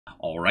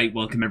All right,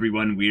 welcome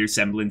everyone. We're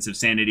Semblance of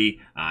Sanity.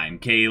 I'm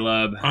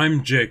Caleb.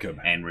 I'm Jacob.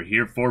 And we're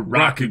here for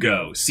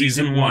Rakugo,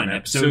 Season 1,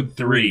 Episode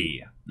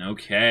 3.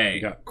 Okay. We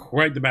got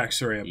quite the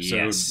backstory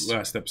episode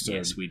last episode.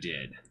 Yes, we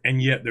did.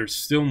 And yet there's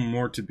still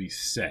more to be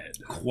said.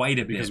 Quite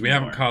a bit because we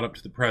haven't caught up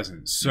to the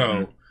present.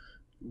 So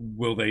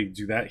will they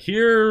do that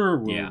here? Or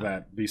will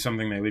that be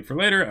something they leave for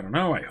later? I don't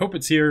know. I hope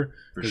it's here.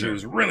 Because it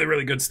was really,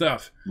 really good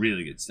stuff.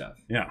 Really good stuff.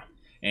 Yeah.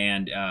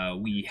 And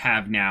we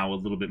have now a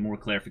little bit more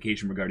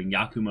clarification regarding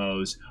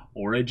Yakumo's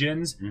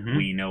origins.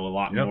 We know a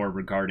lot more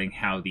regarding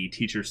how the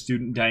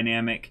teacher-student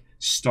dynamic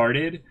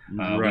started.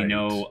 We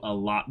know a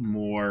lot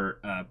more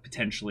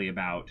potentially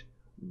about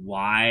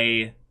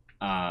why,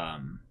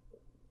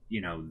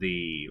 you know,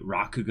 the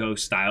Rakugo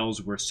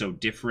styles were so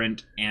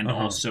different, and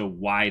also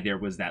why there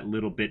was that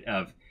little bit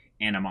of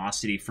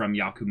animosity from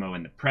Yakumo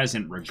in the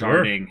present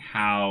regarding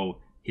how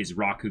his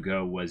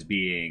Rakugo was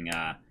being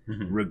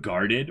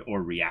regarded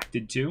or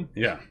reacted to.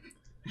 Yeah.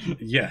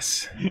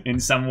 Yes. In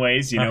some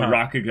ways, you know,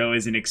 Rakugo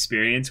is an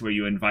experience where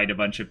you invite a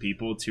bunch of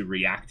people to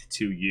react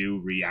to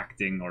you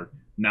reacting, or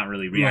not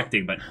really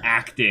reacting, but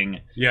acting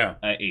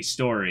a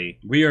story.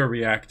 We are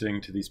reacting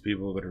to these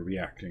people that are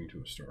reacting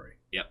to a story.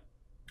 Yep.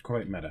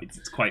 Quite meta.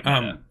 It's quite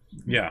meta.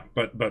 Yeah,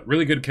 but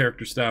really good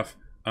character stuff.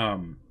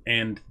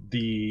 And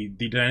the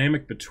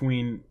dynamic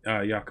between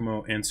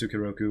Yakumo and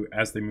Sukeroku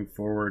as they move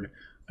forward,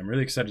 I'm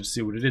really excited to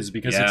see what it is,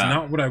 because it's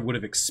not what I would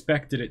have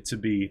expected it to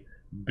be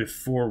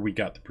before we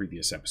got the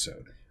previous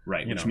episode.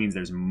 Right, which means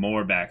there's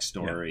more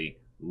backstory,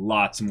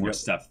 lots more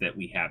stuff that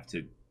we have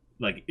to...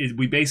 Like,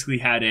 we basically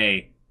had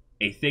a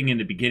thing in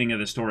the beginning of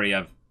the story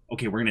of,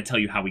 okay, we're going to tell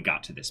you how we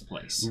got to this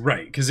place.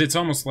 Right, because it's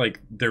almost like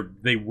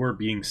they were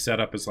being set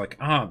up as like,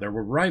 there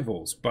were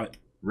rivals, but...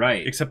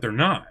 Right. Except they're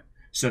not.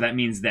 So that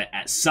means that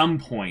at some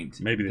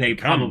point, maybe they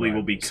probably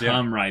will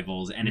become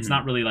rivals, and it's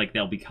not really like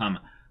they'll become...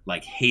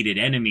 like hated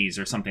enemies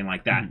or something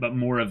like that, but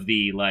more of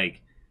the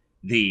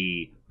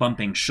the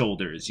bumping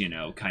shoulders, you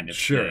know, kind of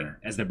thing,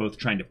 as they're both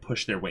trying to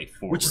push their way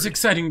forward. Which is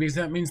exciting, because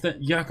that means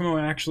that Yakumo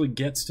actually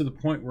gets to the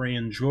point where he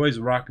enjoys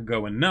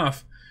Rakugo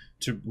enough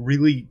to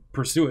really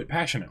pursue it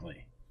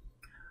passionately.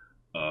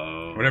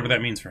 Whatever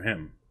that means for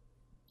him.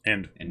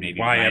 And maybe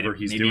why ever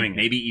he's doing it.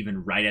 Maybe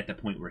even right at the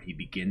point where he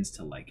begins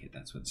to like it,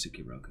 that's when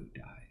Sukeroku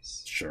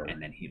dies. Sure.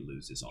 And then he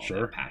loses all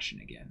that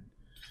passion again.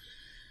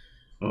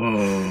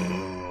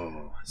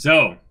 Oh,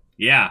 so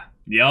yeah,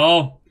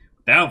 y'all,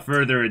 without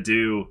further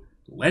ado,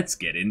 let's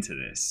get into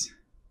this.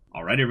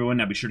 All right, everyone,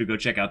 now be sure to go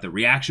check out the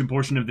reaction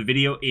portion of the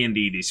video in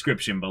the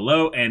description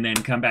below, and then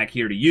come back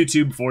here to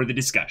YouTube for the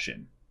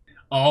discussion.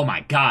 Oh my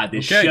God,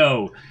 this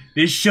show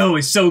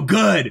is so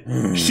good.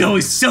 Show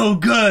is so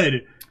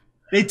good.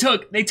 They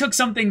took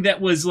something that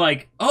was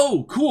like,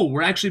 oh, cool,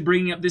 we're actually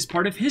bringing up this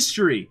part of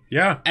history.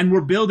 Yeah. And we're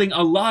building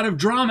a lot of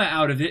drama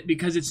out of it,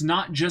 because it's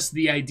not just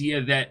the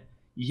idea that,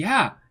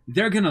 yeah,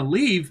 they're going to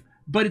leave,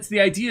 but it's the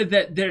idea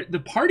that the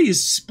party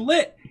is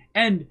split,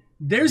 and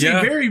there's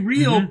a very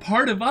real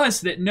part of us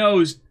that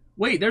knows,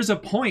 wait, there's a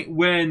point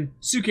when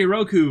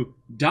Sukeroku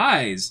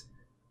dies.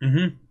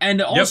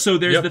 And also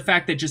there's the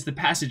fact that just the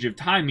passage of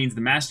time means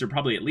the master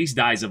probably at least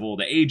dies of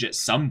old age at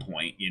some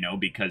point, you know,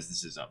 because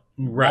this is a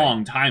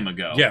long time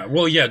ago. Yeah,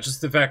 well,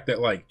 just the fact that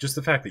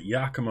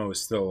Yakumo is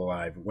still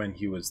alive when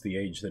he was the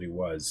age that he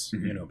was,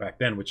 you know, back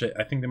then, which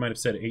I think they might have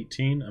said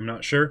 18, I'm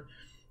not sure.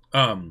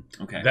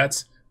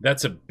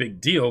 That's a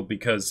big deal,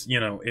 because, you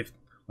know, if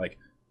like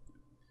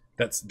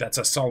that's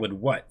a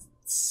solid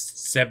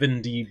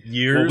 70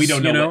 years. Well, we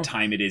don't know what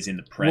time it is in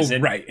the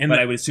present, and but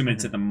I would assume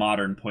it's at the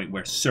modern point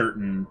where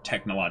certain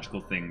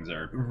technological things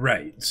are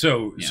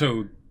So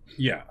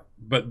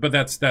but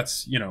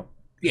that's you know,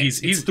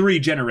 he's 3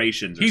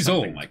 generations or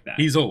something old. Like that.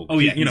 He's old. Oh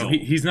yeah,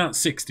 he's not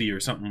 60 or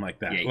something like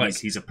that. Yeah,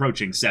 he's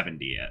approaching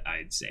 70.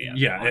 I'd say.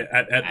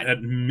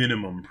 At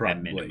minimum,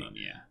 probably. At minimum,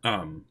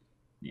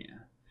 yeah.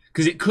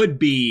 Because it could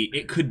be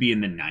in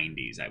the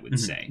 90s, I would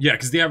say. Yeah,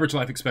 because the average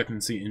life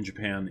expectancy in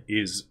Japan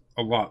is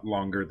a lot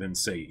longer than,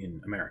 say,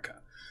 in America.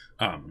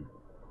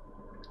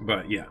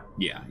 But yeah,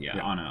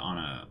 on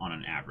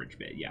an average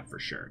bit, yeah, for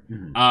sure.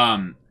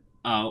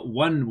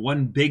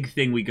 One big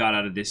thing we got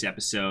out of this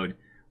episode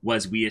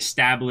was we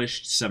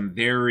established some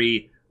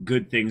very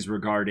good things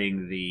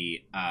regarding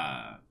the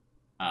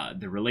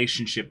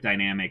relationship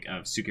dynamic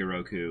of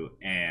Sukeroku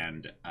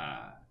and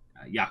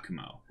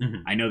Yakumo.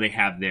 I know they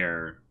have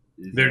their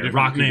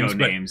Rakugo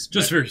names,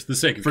 just for the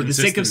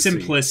sake of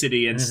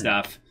simplicity and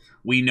stuff,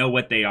 we know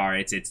what they are.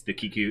 It's the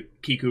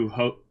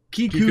Kikuhiko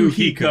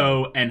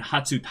and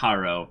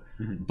Hatsutaro,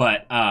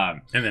 but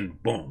and then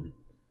boom.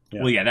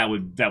 Well, yeah,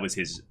 that was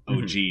his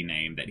OG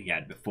name that he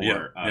had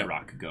before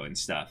Rakugo and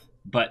stuff.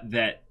 But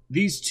that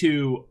these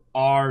two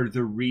are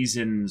the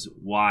reasons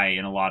why,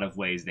 in a lot of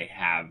ways, they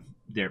have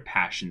their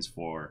passions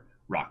for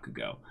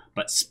Rakugo.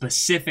 But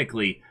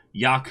specifically,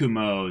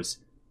 Yakumo's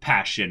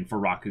passion for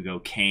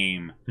Rakugo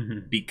came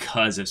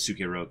because of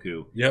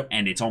Sukeroku.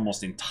 And it's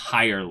almost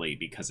entirely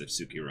because of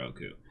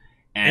Sukeroku.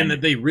 And that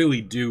they really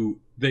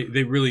do,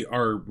 they really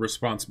are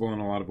responsible in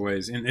a lot of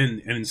ways. And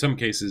in some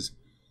cases,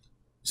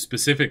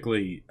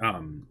 specifically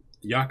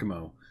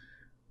Yakumo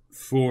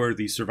for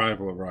the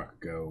survival of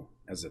Rakugo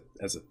as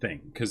a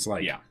thing, because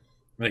like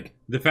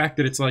the fact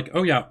that it's like,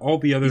 oh yeah, all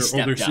the other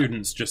older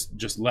students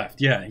just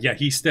left. Yeah,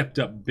 he stepped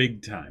up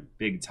big time.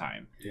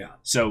 Yeah.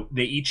 So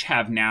they each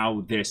have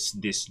now this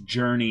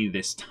journey,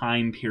 this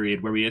time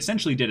period where we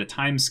essentially did a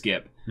time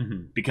skip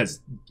because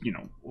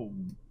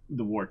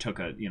the war took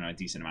a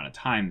decent amount of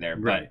time there,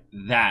 but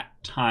that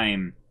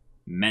time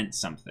meant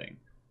something.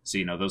 So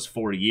those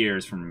 4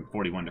 years from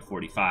 41 to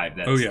 45,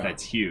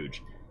 that's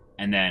huge.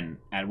 And then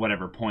at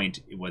whatever point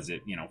was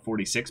it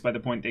 46 by the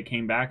point they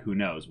came back, who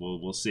knows,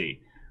 we'll see.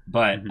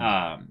 But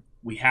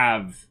we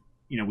have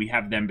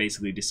them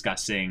basically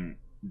discussing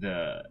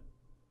the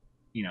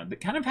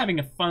kind of having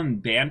a fun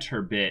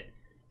banter bit.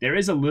 There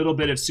is a little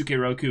bit of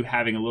Sukeroku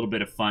having a little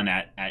bit of fun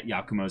at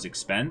Yakumo's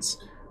expense,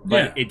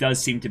 but it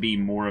does seem to be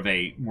more of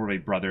a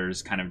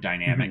brothers kind of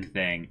dynamic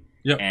thing.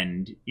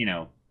 And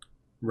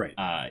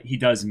he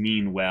does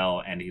mean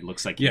well, and he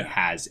looks like he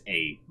has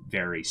a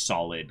very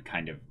solid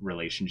kind of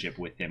relationship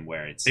with him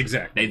where it's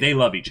they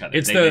love each other.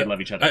 They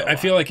love each other. I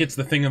feel like it's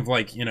the thing of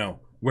like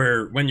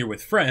where when you're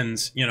with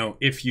friends,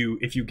 if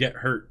you get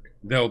hurt,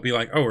 they'll be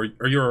like, oh,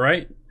 are you all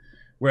right?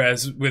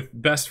 Whereas with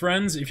best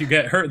friends, if you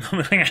get hurt,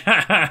 they'll be like,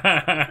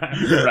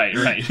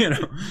 right.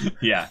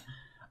 Yeah.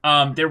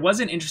 There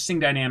was an interesting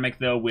dynamic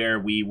though, where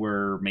we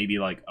were maybe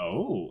like,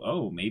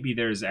 maybe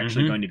there's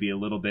actually going to be a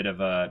little bit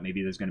of a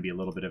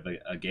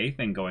gay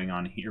thing going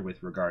on here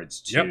with regards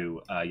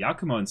to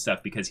Yakumo and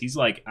stuff, because he's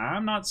like,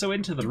 I'm not so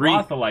into the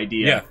brothel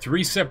idea. Yeah,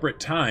 3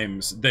 separate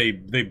times they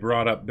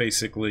brought up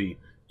basically,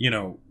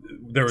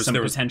 there was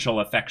potential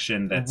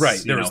affection that's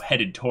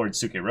headed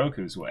towards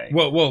Sukeroku's way.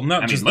 Well,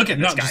 not just look at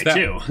this guy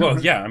too. Well,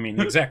 yeah, I mean,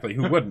 exactly.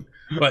 Who wouldn't?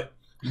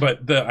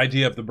 But the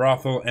idea of the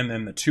brothel, and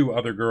then the 2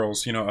 other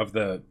girls, of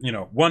the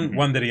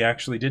one that he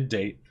actually did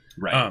date,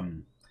 right?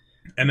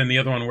 And then the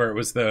other one where it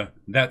was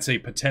that's a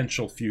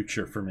potential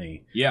future for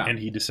me, and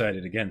he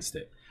decided against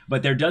it.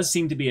 But there does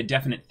seem to be a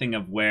definite thing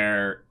of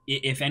where,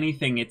 if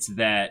anything, it's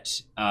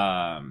that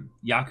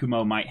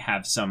Yakumo might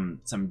have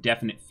some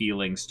definite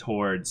feelings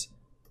towards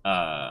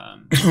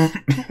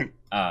Sukeroku,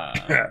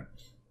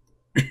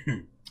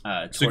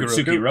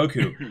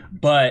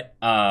 but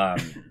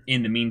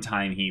in the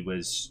meantime, he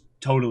was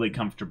totally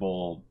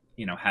comfortable,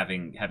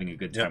 having a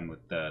good time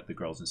with the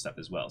girls and stuff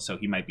as well. So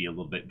he might be a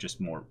little bit just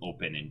more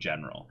open in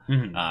general.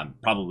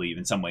 Probably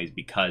even some ways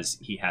because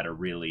he had a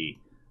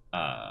really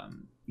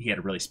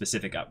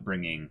specific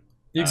upbringing.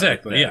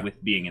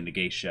 With being in the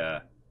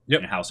geisha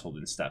household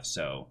and stuff.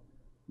 So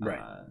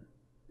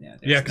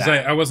because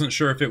I wasn't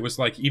sure if it was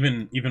like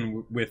even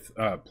with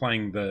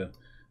playing the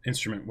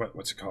instrument,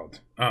 what's it called?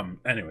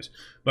 Anyways,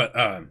 but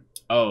the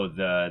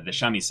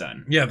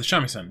shamisen. Yeah, the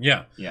shamisen.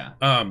 Yeah.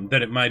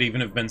 That it might even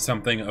have been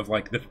something of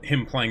like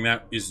him playing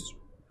that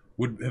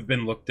would have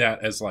been looked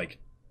at as like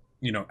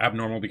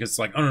abnormal, because it's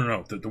like, oh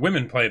no, the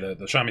women play the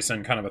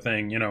shamisen kind of a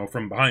thing,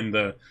 from behind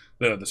the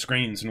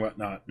screens and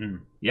whatnot.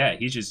 Yeah,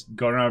 he's just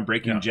going around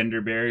breaking gender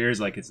barriers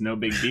like it's no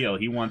big deal.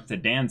 He wants to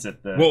dance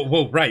at the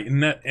right,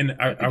 and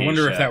I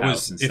wonder if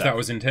that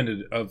was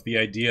intended of the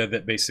idea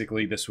that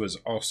basically this was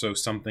also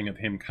something of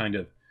him kind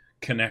of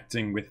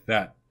connecting with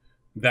that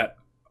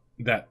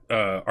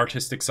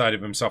artistic side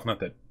of himself. Not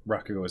that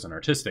Rakugo isn't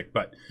artistic,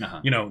 but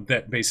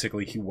that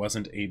basically he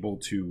wasn't able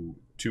to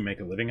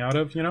make a living out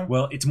of.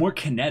 Well, it's more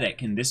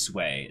kinetic in this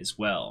way as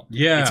well.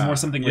 Yeah, it's more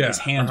something with his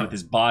hands, with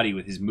his body,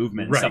 with his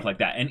movement and stuff like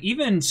that. And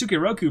even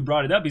Sukeroku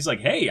brought it up. He's like,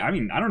 hey, I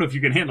mean, I don't know if you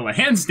can handle a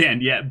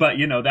handstand yet, but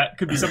that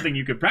could be something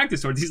you could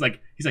practice towards. He's like,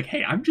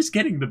 hey, I'm just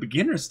getting the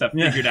beginner stuff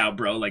figured out,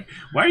 bro. Like,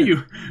 why are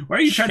you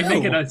trying to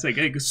make it? It's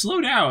like,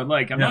 slow down.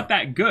 Like, I'm not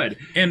that good.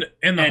 And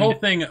the whole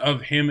thing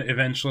of him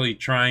eventually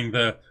trying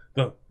the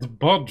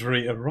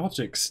bawdry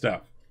erotic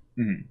stuff,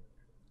 and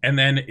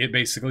then it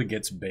basically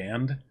gets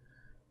banned.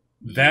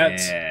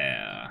 That's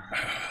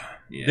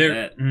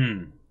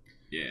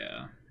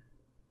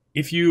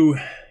If you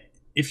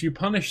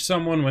punish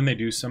someone when they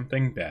do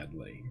something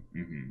badly,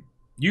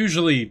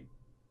 usually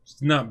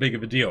it's not big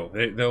of a deal.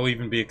 They'll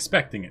even be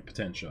expecting it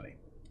potentially.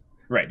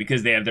 Right,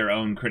 because they have their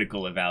own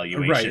critical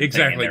evaluation. Right,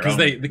 exactly,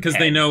 because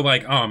they know,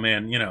 like, oh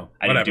man,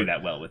 I didn't do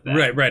that well with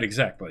that. Right,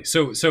 exactly.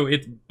 So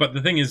but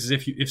the thing is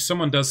if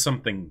someone does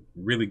something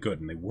really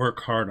good and they work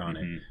hard on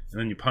it, and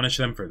then you punish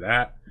them for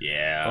that,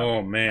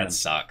 oh man, that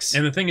sucks.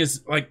 And the thing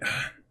is, like,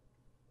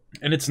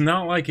 and it's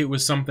not like it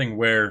was something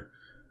where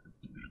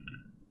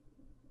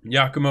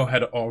Yakumo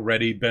had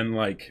already been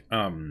like,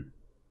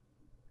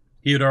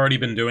 he had already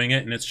been doing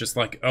it, and it's just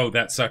like, oh,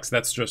 that sucks.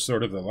 That's just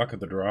sort of the luck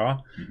of the draw.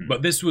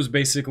 But this was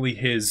basically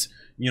his,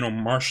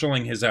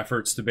 marshaling his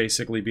efforts to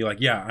basically be like,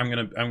 yeah, I'm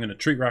gonna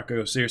treat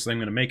Rakugo seriously. I'm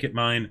gonna make it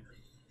mine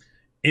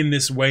in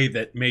this way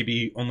that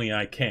maybe only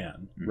I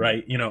can,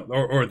 right?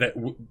 Or that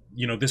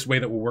this way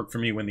that will work for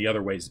me when the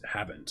other ways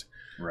haven't.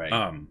 Right.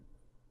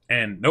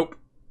 And nope.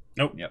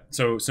 Yep.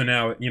 So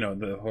now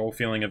the whole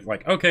feeling of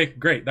like, okay,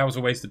 great, that was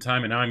a waste of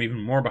time, and now I'm even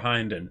more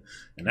behind, and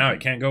now I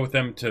can't go with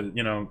them to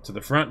to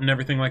the front and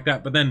everything like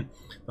that. But then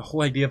the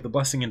whole idea of the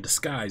blessing in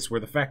disguise,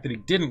 where the fact that he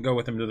didn't go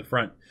with him to the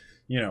front,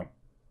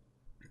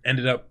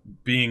 ended up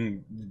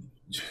being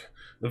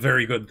a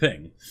very good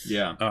thing.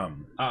 Yeah.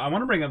 I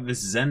want to bring up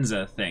this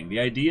Zenza thing. The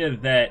idea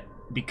that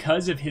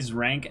because of his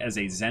rank as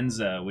a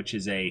Zenza, which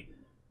is a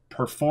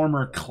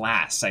performer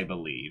class, I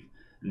believe,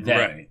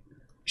 that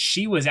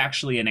she was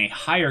actually in a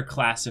higher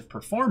class of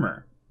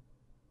performer.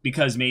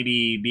 Because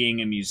maybe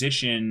being a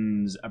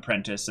musician's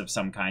apprentice of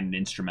some kind, an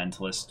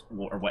instrumentalist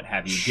or what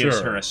have you, gives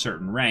her a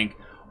certain rank.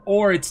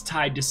 Or it's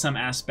tied to some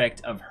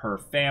aspect of her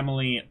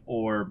family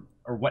or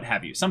what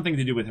have you. Something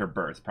to do with her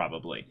birth,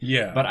 probably.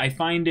 Yeah. But I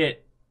find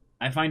it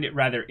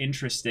rather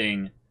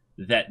interesting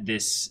that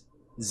this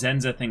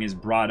Zenza thing is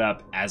brought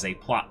up as a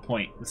plot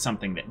point with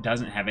something that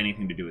doesn't have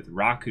anything to do with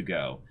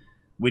Rakugo,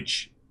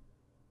 which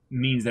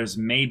means there's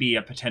maybe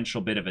a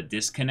potential bit of a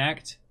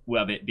disconnect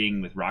of it being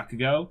with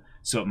Rakugo.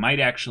 So it might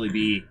actually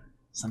be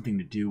something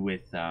to do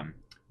with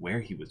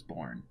where he was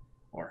born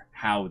or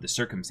how the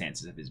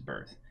circumstances of his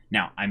birth.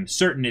 Now, I'm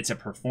certain it's a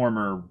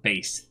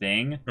performer-based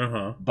thing,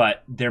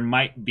 but there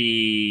might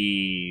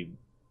be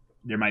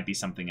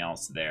something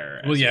else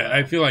there. Well, yeah,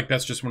 I feel like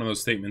that's just one of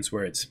those statements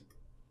where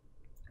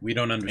we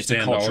don't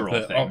understand it's a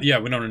cultural thing.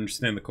 we don't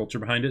understand the culture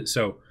behind it.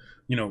 So,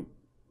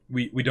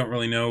 we don't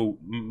really know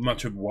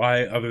much of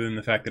why, other than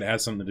the fact that it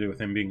has something to do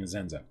with him being a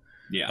Zenza.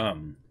 Yeah.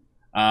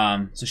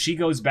 So she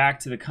goes back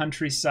to the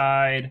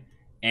countryside,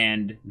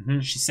 and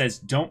she says,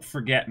 "Don't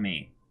forget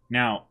me."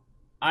 Now,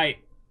 I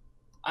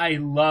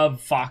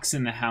love Fox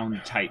and the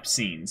Hound type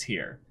scenes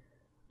here.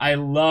 I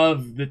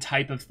love the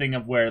type of thing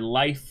of where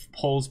life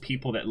pulls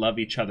people that love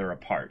each other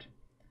apart.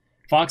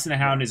 Fox and the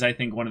Hound is, I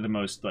think, one of the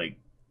most like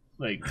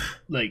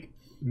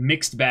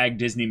mixed bag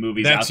Disney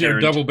movies out there. That's your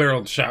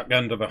double-barreled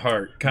shotgun to the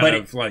heart kind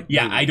of like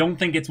yeah, movie. I don't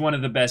think it's one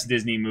of the best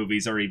Disney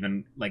movies or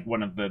even like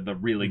one of the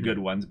really good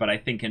ones, but I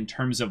think in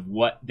terms of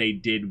what they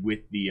did with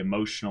the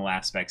emotional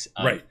aspects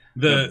of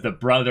the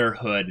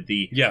brotherhood,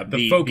 the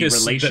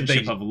focus, the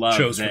relationship of love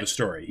chose for the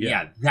story.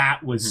 Yeah,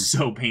 that was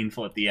so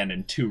painful at the end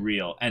and too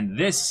real. And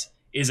this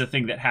is a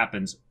thing that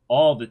happens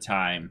all the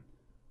time.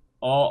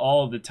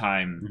 All the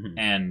time.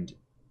 And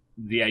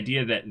the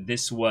idea that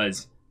this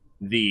was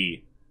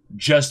the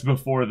just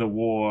before the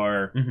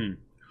war,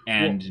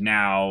 and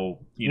now,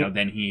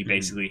 then he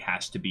basically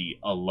has to be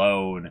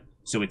alone.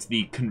 So it's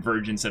the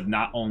convergence of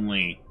not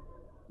only,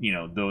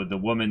 the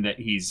woman that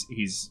he's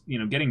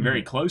getting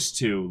very close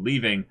to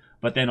leaving,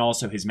 but then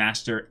also his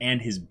master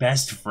and his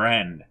best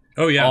friend.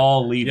 Oh yeah,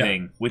 all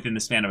leaving within the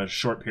span of a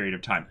short period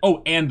of time.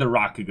 Oh, and the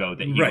Rakugo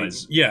that he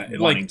was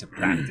wanting to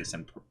practice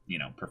and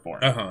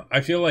perform. I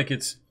feel like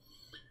it's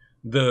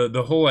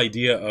the whole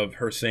idea of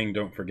her saying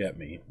 "Don't forget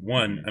me."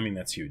 One, I mean,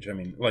 that's huge. I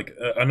mean, like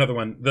another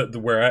one,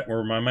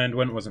 where my mind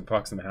went wasn't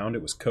Fox and the Hound;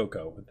 it was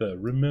Coco with the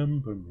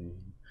 "Remember Me."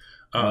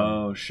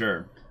 Oh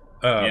sure.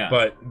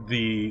 But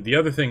the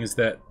other thing is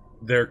that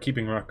they're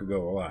keeping Rakugo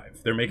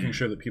alive. They're making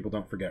sure that people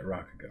don't forget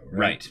Rakugo.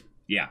 Right.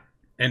 Yeah.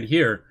 And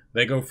here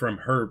they go from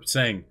her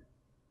saying,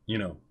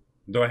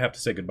 "Do I have to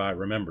say goodbye?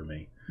 Remember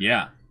me."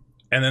 Yeah.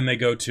 And then they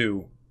go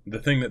to the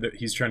thing that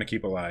he's trying to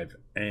keep alive,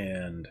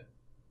 and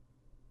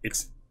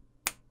it's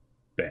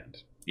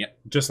banned. Yeah.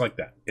 Just like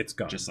that. It's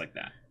gone. Just like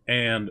that.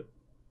 And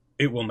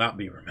it will not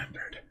be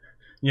remembered.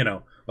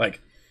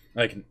 Like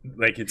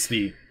it's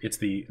the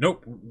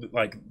nope,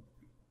 like,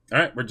 all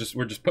right, we're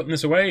just putting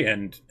this away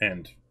and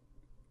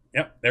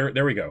yeah,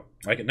 there we go.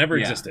 Like it never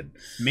existed.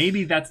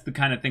 Maybe that's the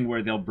kind of thing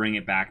where they'll bring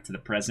it back to the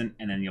present,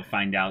 and then you'll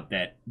find out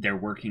that they're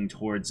working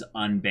towards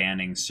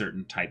unbanning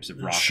certain types of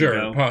Rakugo.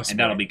 Sure, possibly. And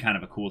that'll be kind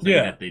of a cool thing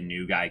that the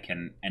new guy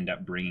can end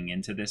up bringing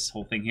into this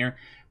whole thing here.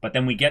 But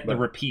then we get the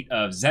repeat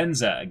of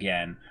Zenza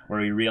again,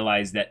 where we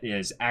realize that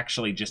is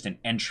actually just an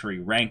entry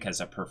rank as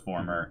a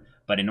performer.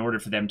 But in order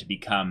for them to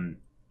become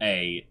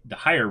the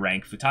higher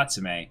rank,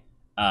 Futatsume,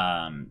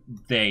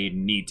 they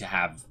need to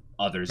have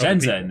other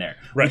Zenza in there,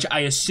 which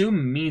I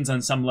assume means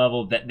on some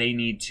level that they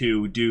need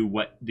to do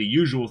what the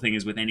usual thing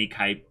is with any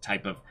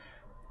type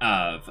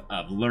of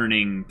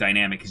learning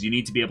dynamic, because you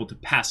need to be able to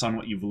pass on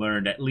what you've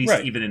learned, at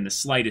least even in the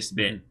slightest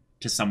bit,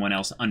 to someone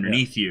else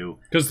underneath you.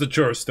 Because the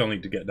chores still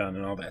need to get done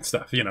and all that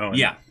stuff,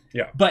 Yeah.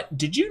 But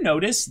did you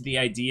notice the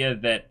idea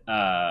that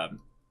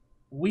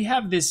we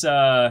have this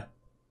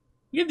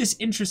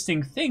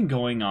interesting thing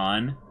going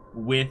on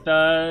with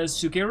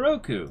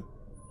Sukeroku?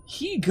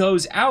 He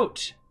goes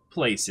out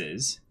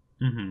places,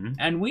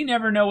 and we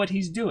never know what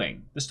he's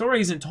doing. The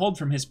story isn't told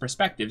from his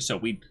perspective, so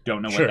we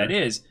don't know what that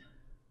is.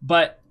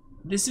 But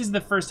this is the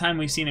first time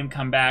we've seen him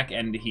come back,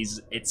 and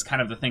it's kind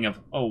of the thing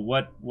of, oh,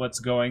 what's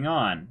going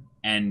on?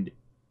 And,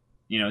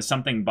 is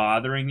something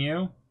bothering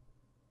you?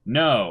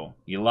 No,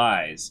 he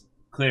lies.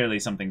 Clearly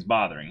something's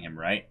bothering him,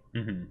 right?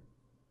 And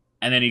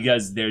then he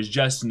goes, there's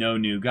just no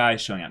new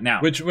guys showing up.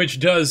 Now, which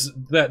does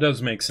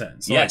make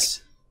sense.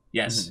 Yes.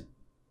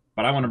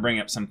 But I want to bring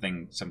up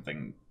something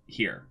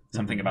here,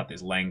 something about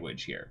this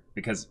language here,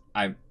 because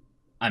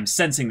I'm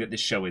sensing that this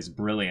show is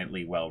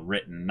brilliantly well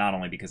written, not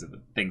only because of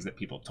the things that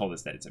people told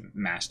us that it's a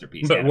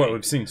masterpiece, but what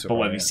we've seen so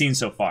far. We've seen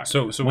so far.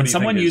 So when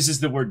someone uses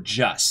the word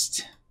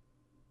 "just,"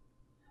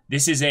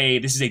 this is a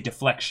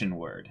deflection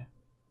word.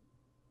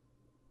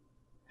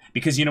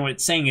 Because you know what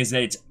it's saying is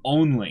that it's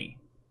only.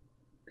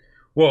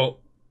 Well,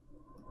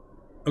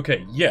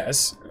 okay,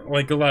 yes.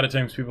 Like, a lot of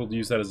times people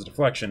use that as a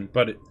deflection,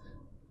 but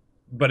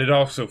it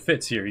also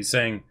fits here. He's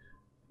saying,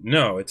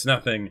 no, it's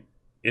nothing.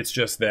 It's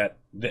just that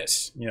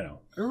this, you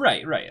know.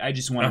 Right. I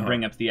just want to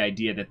bring up the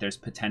idea that there's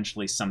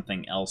potentially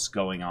something else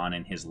going on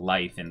in his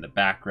life in the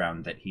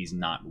background that he's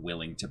not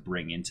willing to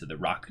bring into the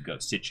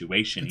Rakugo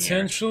situation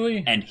potentially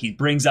here. And he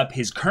brings up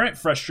his current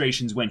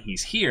frustrations when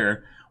he's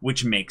here,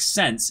 which makes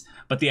sense.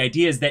 But the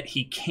idea is that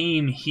he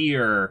came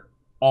here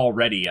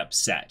already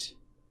upset.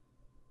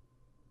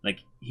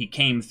 Like, he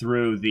came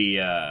through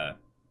the,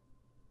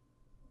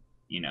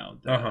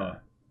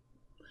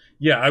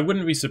 Yeah, I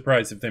wouldn't be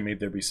surprised if they made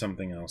there be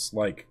something else,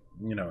 like,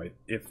 you know,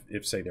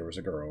 if say there was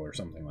a girl or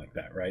something like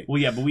that, right?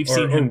 Well, yeah, but we've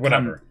seen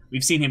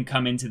him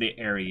come into the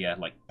area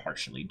like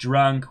partially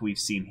drunk. We've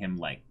seen him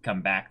like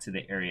come back to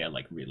the area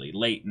like really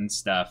late and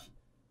stuff.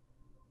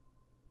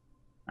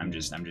 I'm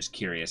just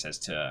curious as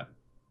to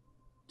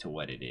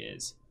what it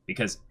is,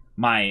 because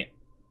my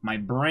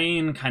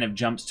brain kind of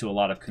jumps to a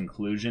lot of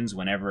conclusions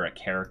whenever a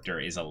character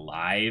is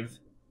alive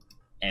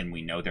and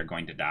we know they're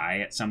going to die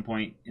at some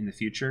point in the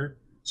future.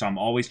 So I'm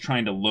always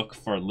trying to look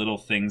for little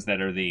things that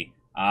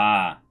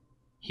are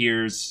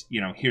here's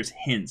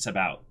hints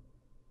about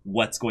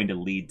what's going to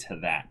lead to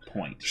that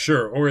point.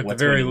 Sure, or at the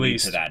very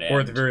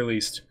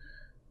least,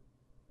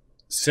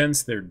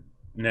 since they're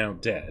now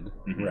dead,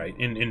 right,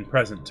 in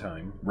present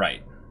time,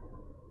 right,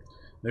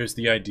 there's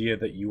the idea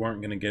that you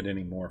aren't going to get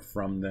any more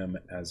from them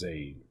as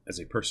a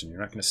person.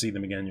 You're not going to see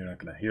them again. You're not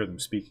going to hear them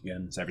speak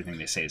again. So everything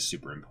they say is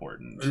super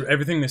important.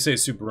 Everything they say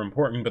is super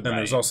important, but then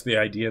there's also the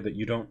idea that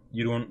you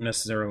don't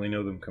necessarily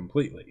know them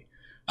completely.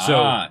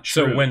 So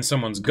when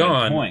someone's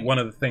gone, one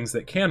of the things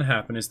that can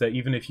happen is that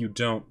even if you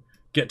don't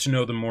get to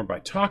know them more by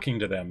talking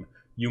to them,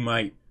 you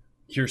might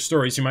hear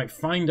stories, you might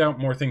find out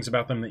more things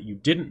about them that you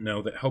didn't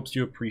know that helps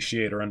you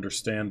appreciate or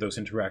understand those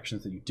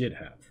interactions that you did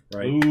have,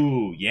 right?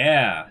 Ooh,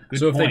 yeah. Good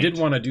so if point. they did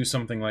want to do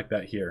something like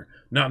that here,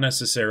 not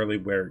necessarily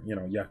where, you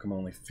know, Yakumo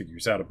only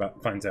finds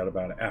out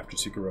about it after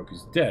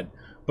Tsukuroku's dead,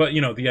 but,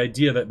 you know, the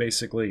idea that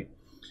basically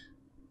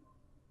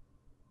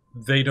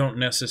they don't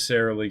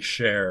necessarily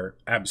share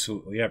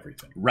absolutely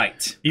everything.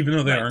 Right. Even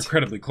though they are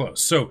incredibly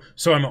close. So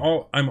I'm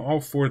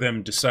all for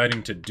them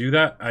deciding to do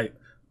that.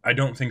 I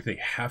don't think they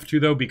have to,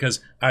 though, because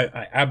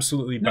I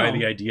absolutely buy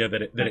the idea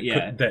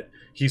that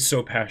he's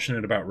so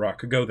passionate about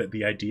Rakugo that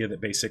the idea that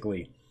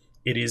basically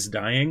it is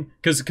dying,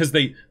 because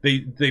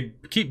they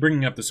keep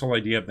bringing up this whole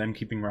idea of them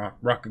keeping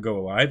Rakugo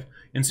alive,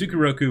 and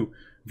Tsukuroku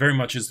very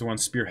much is the one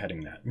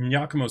spearheading that, and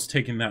Yakumo's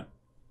taking that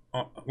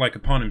like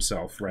upon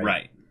himself, right?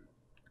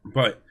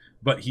 Right.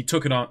 But he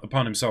took it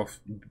upon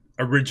himself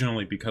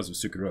originally because of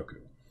Tsukuroku.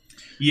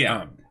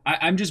 Yeah,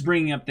 I'm just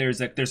bringing up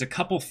there's a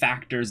couple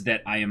factors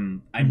that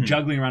I'm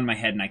juggling around my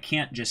head, and I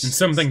can't just... And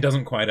something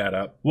doesn't quite add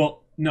up.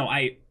 Well, no,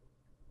 I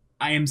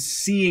am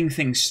seeing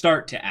things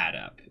start to add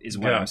up, is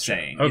what I'm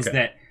saying. Okay. Is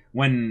that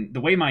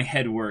the way my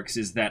head works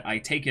is that I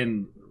take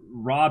in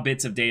raw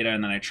bits of data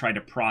and then I try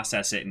to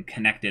process it and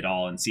connect it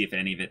all and see if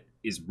any of it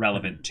is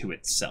relevant to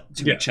itself,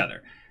 to each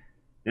other.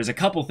 There's a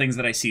couple things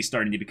that I see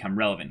starting to become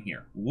relevant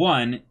here.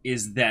 One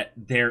is that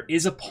there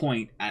is a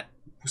point at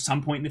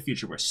some point in the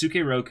future where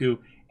Tsukuroku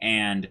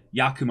and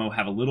Yakumo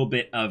have a little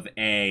bit of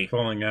a...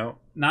 falling out?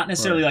 Not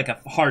necessarily like a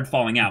hard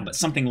falling out, but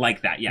something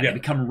like that. Yeah, they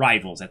become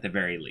rivals at the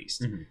very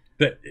least.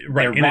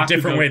 Right, in a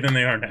different way than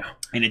they are now.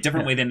 In a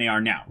different way than they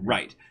are now,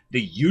 right.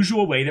 The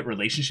usual way that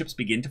relationships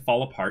begin to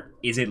fall apart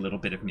is a little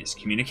bit of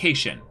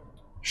miscommunication.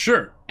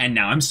 Sure. And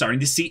now I'm starting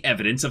to see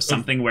evidence of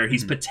something where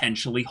he's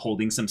potentially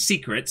holding some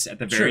secrets, at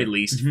the very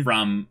least,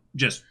 from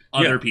just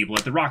other people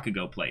at the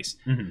Rakugo place.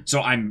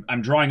 So I'm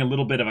drawing a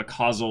little bit of a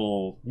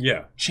causal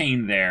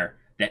chain there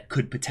that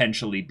could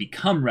potentially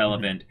become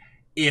relevant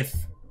if,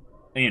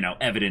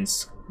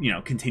 evidence,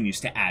 continues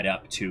to add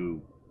up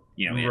to,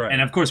 it.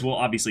 And of course we'll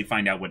obviously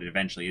find out what it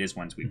eventually is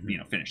once we,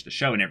 finish the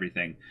show and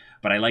everything.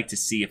 But I like to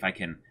see if I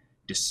can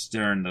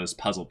discern those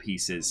puzzle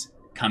pieces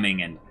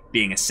coming and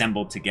being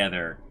assembled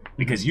together.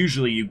 Because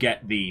usually you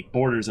get the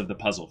borders of the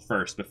puzzle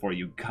first before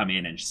you come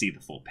in and see the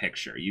full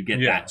picture. You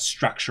get that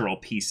structural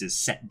pieces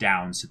set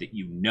down so that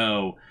you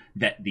know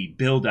that the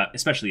build-up,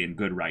 especially in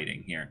good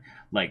writing here,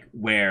 like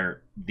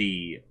where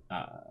the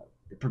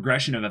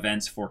progression of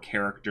events for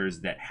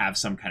characters that have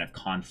some kind of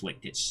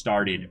conflict, it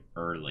started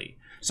early.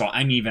 So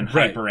I'm even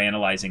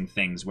hyper-analyzing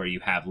things where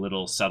you have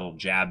little subtle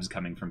jabs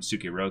coming from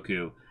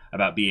Tsukuroku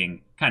about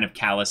being kind of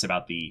callous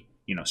about the,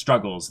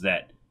 struggles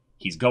that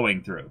he's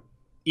going through.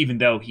 Even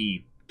though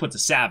he puts a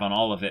salve on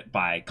all of it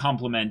by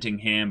complimenting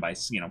him, by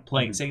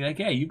playing, saying like,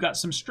 "Hey, you've got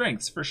some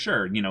strengths for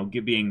sure."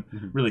 Being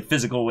really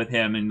physical with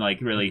him and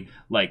really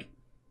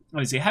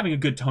obviously having a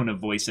good tone of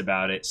voice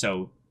about it.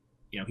 So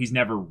he's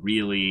never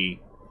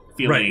really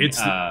feeling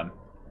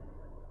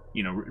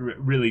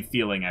really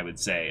feeling, I would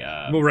say,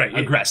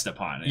 aggressed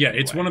upon it. Yeah,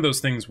 it's one of those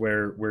things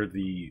where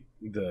the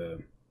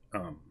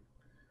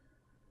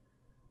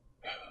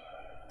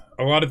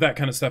a lot of that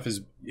kind of stuff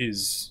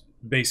is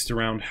based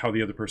around how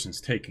the other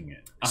person's taking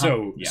it.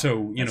 So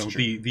you know,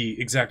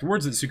 the exact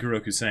words that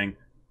Sukeroku's saying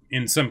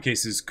in some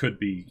cases could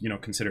be, you know,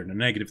 considered a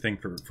negative thing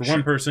for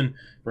one person.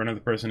 For another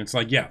person, it's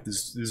like, yeah,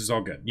 this is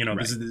all good. You know,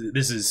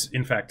 this is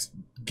in fact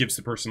gives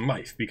the person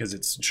life because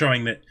it's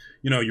showing that,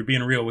 you know, you're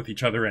being real with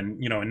each other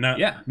and, you know, and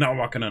not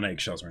walking on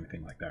eggshells or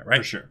anything like that, right?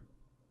 For sure.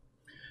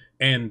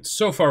 And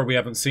so far, we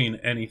haven't seen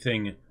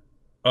anything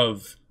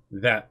of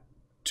that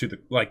to the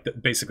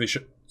basically.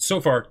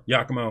 So far,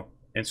 Yakumo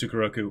and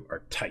Sukeroku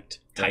are tight,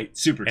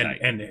 super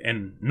tight,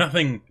 and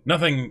nothing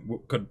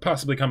could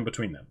possibly come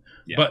between them.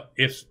 Yeah. But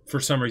if for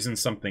some reason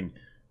something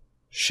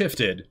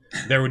shifted,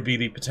 there would be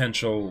the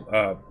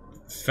potential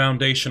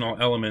foundational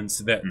elements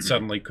that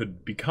suddenly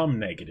could become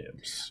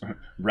negatives.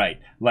 Right.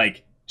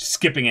 Like,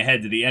 skipping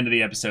ahead to the end of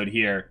the episode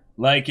here,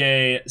 like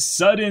a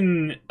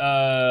sudden,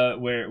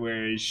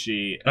 where is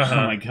she? Oh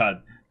my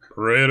god.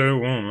 Pretty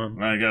woman.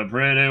 Like a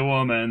pretty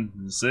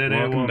woman. City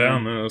walking woman.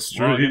 Down the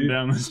street. Walking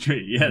down the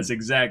street. Yes,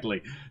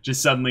 exactly.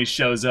 Just suddenly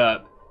shows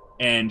up.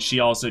 And she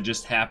also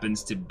just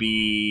happens to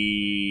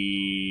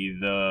be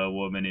the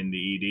woman in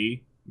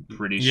the ED.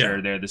 Pretty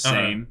sure they're the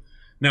same.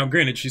 Now,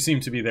 granted, she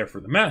seemed to be there for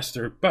the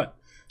master, but...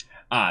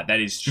 that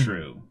is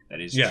true.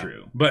 That is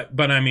true. But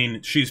I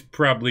mean, she's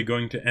probably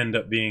going to end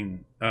up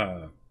being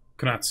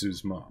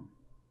Konatsu's mom.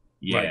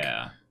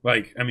 Yeah.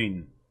 Like, I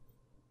mean,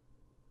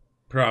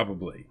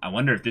 probably. I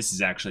wonder if this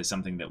is actually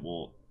something that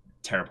will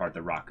tear apart the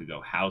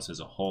Rakugo house as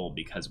a whole,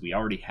 because we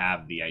already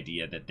have the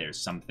idea that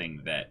there's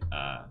something that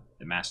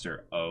the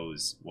master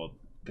owes, well,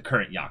 the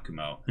current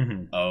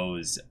Yakumo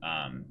owes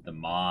the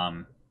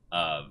mom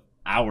of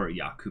our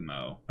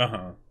Yakumo,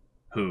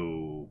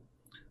 who...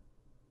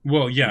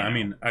 Well, yeah, I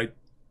mean,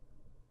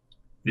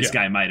 This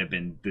guy might have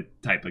been the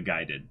type of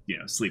guy to, you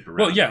know, sleep around.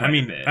 Well, yeah, I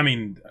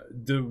mean,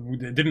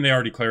 didn't they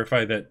already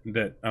clarify that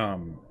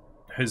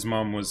his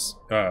mom was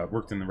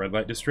worked in the red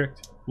light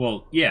district?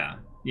 Well, yeah,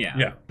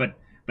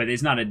 but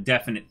it's not a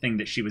definite thing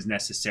that she was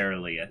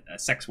necessarily a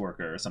sex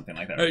worker or something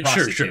like that. Or a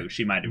prostitute. Sure.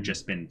 She might have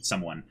just been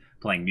someone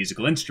playing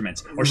musical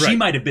instruments, or she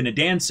might have been a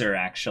dancer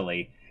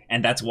actually,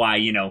 and that's why,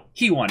 you know,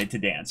 he wanted to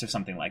dance or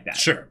something like that.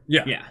 Sure.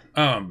 Yeah.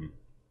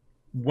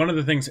 One of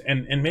the things,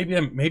 and maybe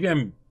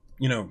I'm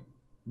you know,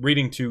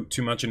 reading too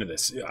much into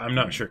this. I'm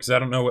not sure, because I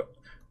don't know what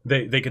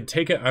they could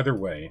take it either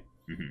way.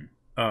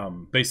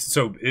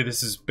 So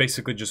this is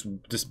basically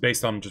just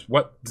based on just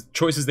what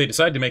choices they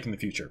decide to make in the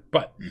future.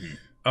 But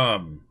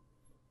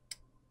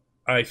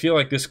I feel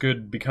like this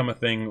could become a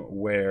thing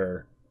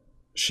where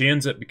she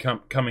ends up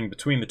coming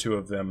between the two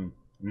of them,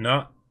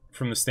 not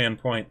from the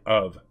standpoint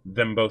of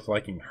them both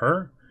liking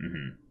her,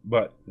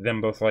 but them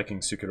both liking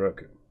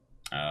Sukeroku.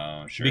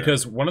 Oh, sure.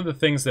 Because one of the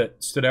things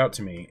that stood out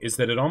to me is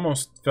that it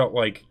almost felt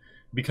like,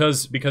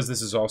 because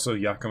this is also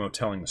Yakumo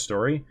telling the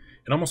story,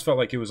 it almost felt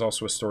like it was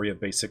also a story of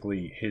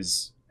basically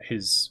his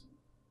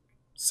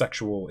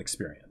sexual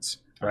experience,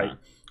 right?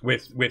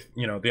 With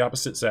you know, the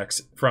opposite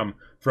sex, from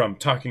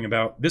talking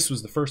about, this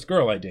was the first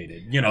girl I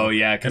dated, you know. Oh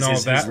yeah, because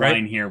his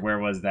line here, where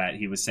was that?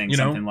 He was saying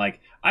something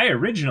like, I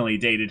originally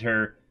dated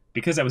her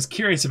because I was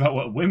curious about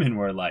what women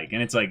were like,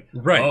 and it's like,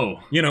 oh,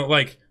 you know,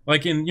 like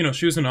in, you know,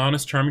 she was an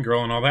honest, charming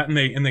girl and all that, and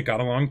they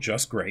got along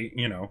just great,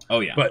 you know. Oh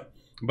yeah.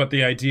 But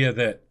the idea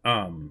that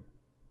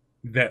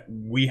that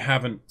we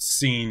haven't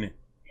seen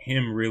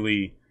him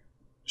really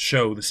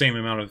show the same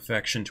amount of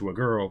affection to a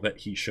girl that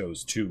he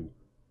shows to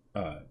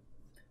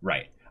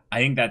right. I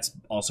think that's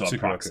also I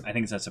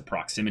think that's a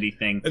proximity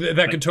thing.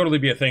 That could totally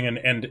be a thing,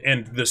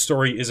 and the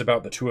story is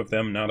about the two of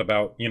them, not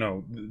about, you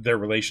know, their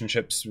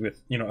relationships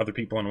with, you know, other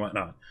people and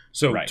whatnot.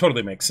 So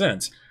totally makes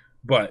sense.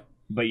 But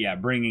yeah,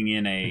 bringing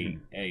in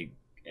a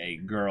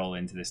girl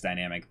into this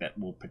dynamic that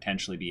will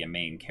potentially be a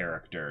main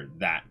character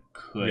that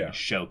could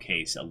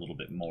showcase a little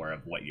bit more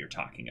of what you're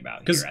talking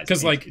about here,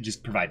 because like, it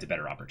just provides a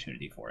better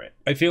opportunity for it.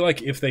 I feel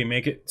like if they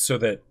make it so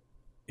that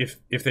if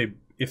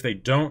they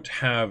don't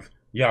have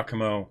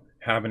Yakumo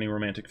have any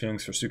romantic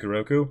feelings for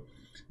Sukeroku,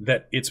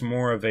 that it's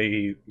more of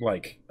a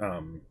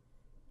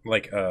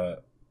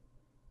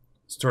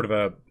sort of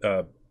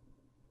a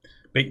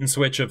bait and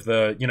switch of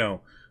the, you know,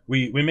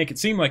 we make it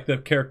seem like the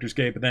character's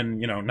gay, but then,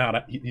 you know,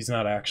 he's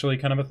not actually,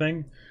 kind of a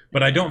thing.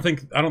 But I don't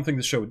think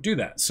the show would do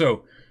that.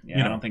 So you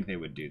know, I don't think they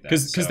would do that,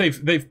 because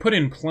they've put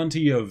in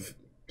plenty of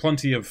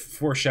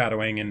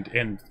foreshadowing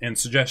and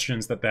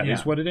suggestions that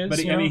is what it is. But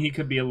I mean, he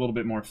could be a little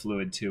bit more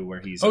fluid too, where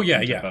he's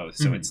both.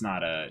 So it's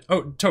not a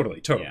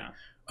totally. Yeah.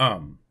 I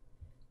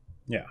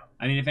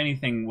mean, if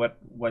anything,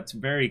 what's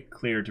very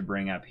clear to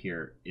bring up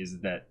here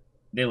is that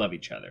they love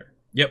each other.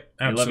 Yep,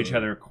 absolutely. They love each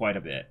other quite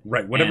a bit.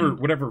 Right.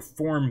 Whatever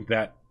form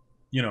that,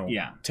 you know,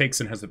 takes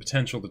and has the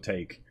potential to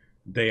take,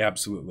 they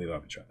absolutely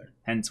love each other.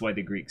 Hence why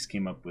the Greeks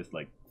came up with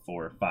like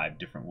 4 or 5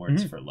 different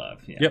words for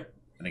love. Yeah. Yep.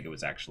 I think it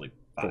was actually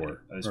 5. 4. It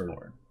was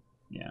 4.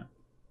 Yeah.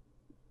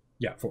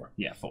 Yeah, 4.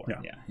 Yeah, 4.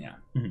 Yeah.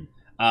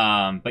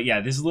 But yeah,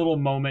 this little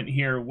moment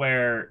here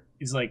where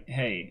he's like,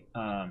 hey,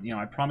 you know,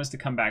 I promised to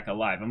come back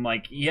alive. I'm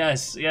like,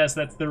 yes,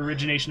 that's the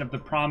origination of the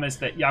promise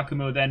that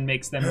Yakumo then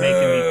makes them make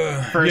in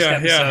the first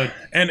episode.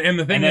 And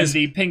the thing is,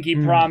 the pinky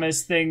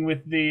promise thing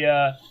with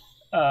the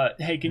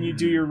hey, can you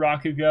do your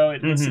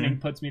Rakugo? Listening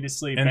puts me to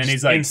sleep. And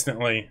he's like,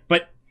 instantly.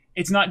 But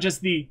it's not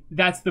just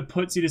that's the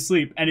puts you to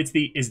sleep, and it's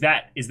is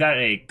that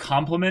a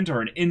compliment or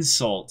an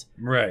insult?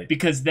 Right.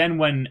 Because then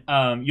when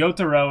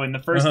Yotaro in the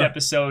first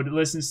episode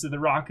listens to the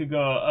Rakugo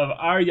of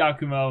our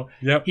Yakumo,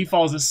 he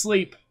falls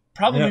asleep,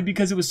 probably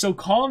because it was so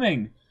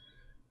calming.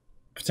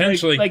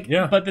 Potentially,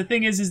 yeah. But the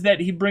thing is that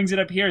he brings it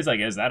up here. It's like,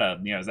 is that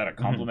a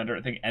compliment or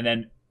a thing? And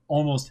then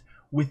almost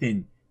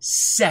within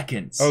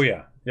seconds, of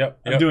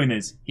doing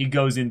this, he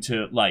goes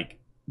into like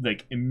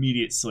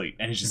immediate sleep,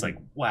 and it's just like,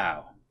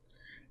 wow.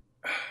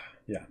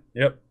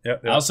 Yeah.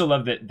 Yep. I also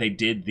love that they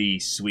did the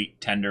sweet,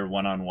 tender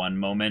one-on-one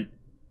moment,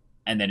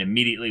 and then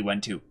immediately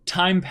went to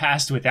time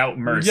passed without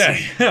mercy. Yeah.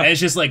 And it's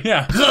just like,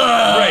 right.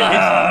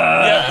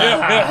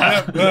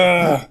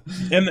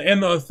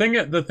 And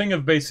the thing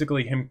of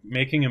basically him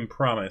making him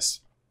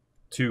promise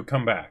to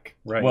come back.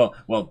 Right. Well,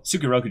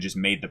 Tsukuroku just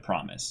made the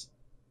promise.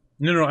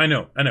 No, I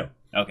know.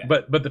 Okay.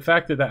 But the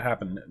fact that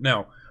happened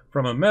now.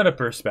 From a meta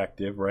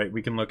perspective, right,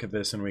 we can look at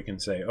this and we can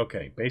say,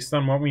 okay, based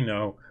on what we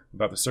know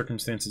about the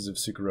circumstances of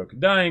Tsukuroku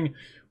dying,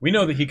 we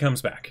know that he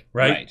comes back,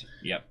 right? Right.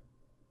 Yep.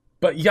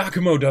 But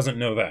Yakumo doesn't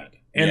know that,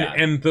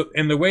 and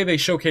the way they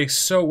showcase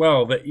so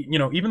well that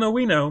even though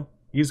we know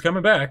he's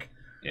coming back,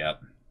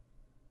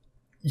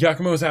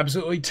 Yakumo is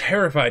absolutely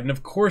terrified, and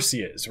of course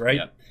he is, right?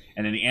 Yep.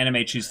 And then the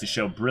anime chooses to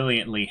show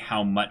brilliantly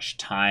how much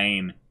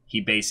time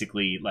he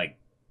basically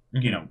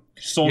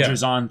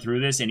soldiers on through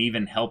this, and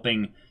even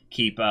helping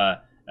keep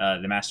the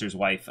master's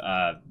wife,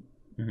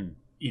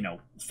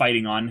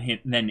 fighting on him.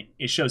 And then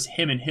it shows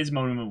him in his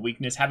moment of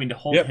weakness, having to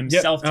hold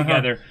himself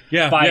together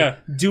by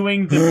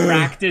doing the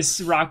practice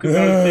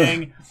Rakugo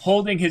thing,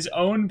 holding his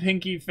own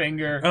pinky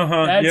finger.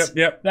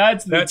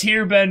 That's the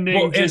tear bending.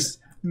 Well, just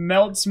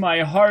melts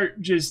my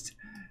heart. Just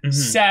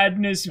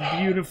sadness,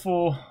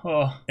 beautiful.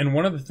 Oh. And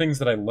one of the things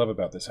that I love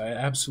about this, I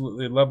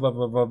absolutely love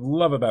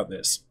about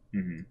this,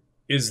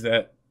 is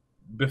that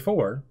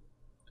before,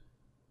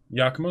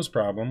 Yakumo's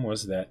problem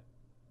was that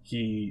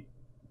he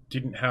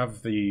didn't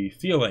have the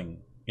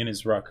feeling in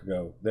his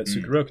Rakugo that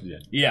Tsukuroku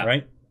did. Yeah.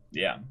 Right?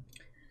 Yeah.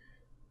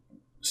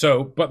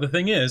 So, but the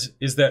thing is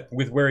that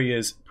with where he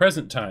is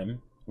present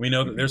time, we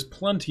know that there's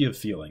plenty of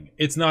feeling.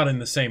 It's not in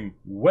the same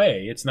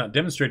way. It's not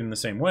demonstrated in the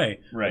same way.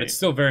 Right. But it's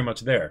still very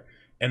much there.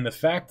 And the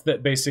fact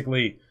that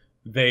basically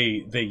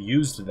they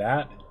used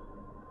that,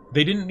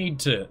 they didn't need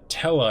to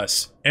tell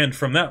us, and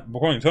from that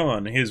point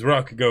on, his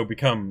Rakugo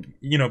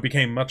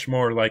became much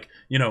more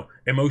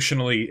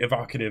emotionally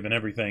evocative and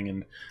everything,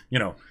 and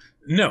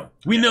no,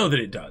 we know that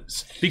it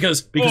does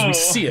because we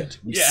see it,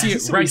 see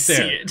it right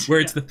there, where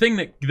it's the thing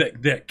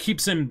that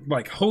keeps him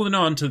holding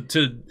on to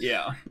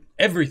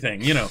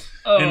everything,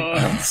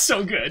 It's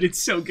so good,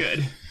 it's so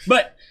good,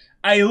 but.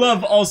 I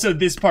love also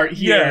this part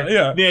here.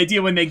 Yeah. The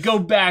idea when they go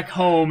back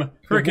home,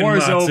 the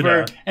war's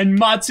over, and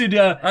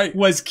Matsuda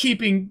was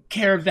keeping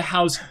care of the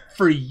house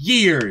for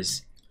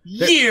years.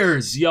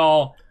 Years,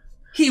 y'all.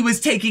 He was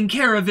taking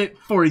care of it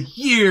for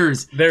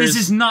years. This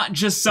is not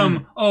just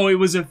some, it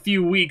was a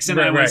few weeks and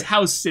I was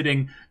house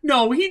sitting.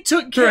 No, he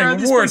took care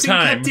of this place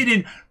and kept it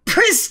in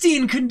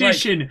pristine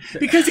condition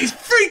because he's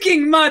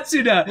freaking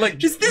Matsuda.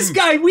 This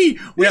guy, we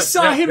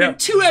saw him in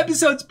 2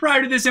 episodes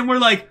prior to this and we're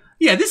like,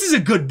 yeah, this is a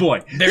good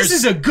boy. This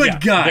is a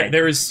good guy.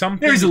 There is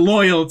something. There's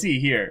loyalty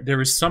here. There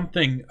is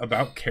something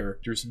about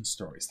characters and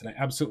stories that I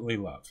absolutely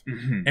love,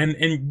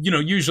 and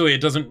usually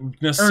it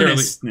doesn't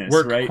necessarily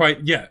work quite.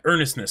 Yeah,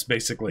 earnestness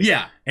basically.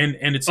 Yeah, and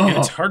it's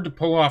hard to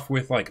pull off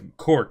with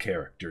core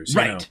characters.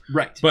 Right.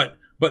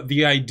 But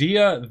the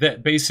idea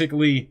that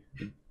basically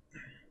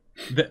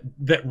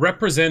that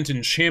represent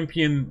and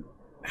champion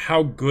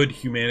how good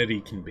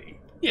humanity can be.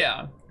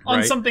 Yeah.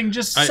 On something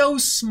just so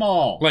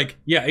small.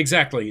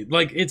 Exactly.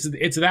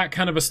 It's that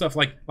kind of a stuff.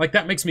 Like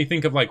that makes me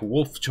think of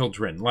Wolf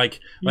Children.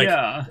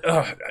 Matsuda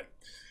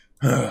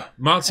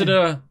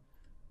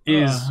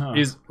is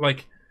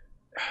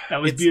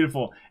that was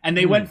beautiful. And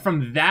they went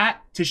from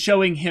that to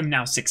showing him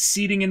now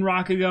succeeding in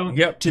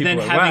Rakugo to then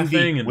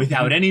having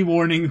without any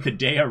warning, the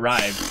day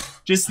arrived.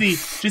 Just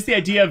the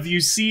idea of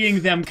you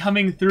seeing them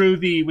coming through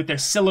with their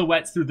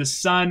silhouettes through the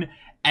sun,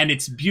 and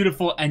it's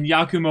beautiful, and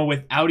Yakumo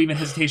without even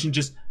hesitation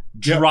just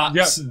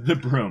drops the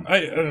broom.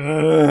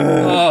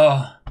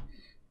 I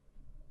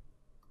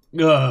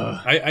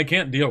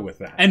can't deal with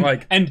that.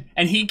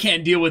 And he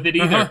can't deal with it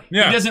either. He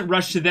doesn't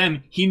rush to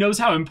them. He knows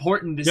how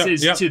important this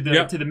is to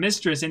the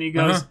mistress, and he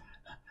goes,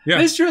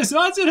 Mistress,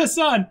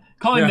 Matsuda-san!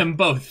 Calling them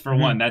both, for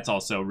one. That's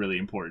also really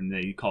important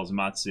that he calls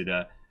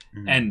Matsuda.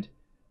 And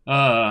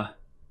Matsuda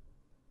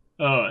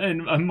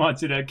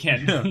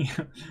can't...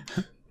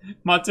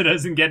 Matsuda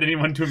doesn't get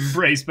anyone to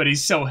embrace, but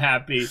he's so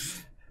happy.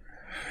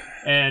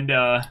 And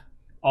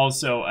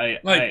also, I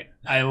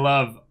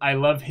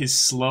love his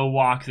slow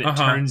walk that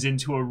turns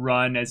into a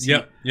run as he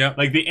the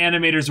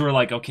animators were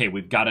like, okay,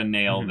 we've got to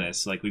nail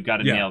this. We've got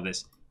to nail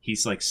this.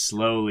 He's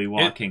slowly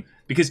walking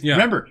because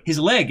remember, his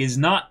leg is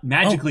not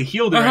magically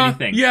healed or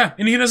anything. Yeah,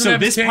 and he doesn't. So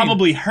this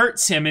probably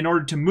hurts him in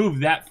order to move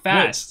that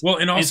fast. Well,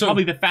 and also it's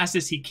probably the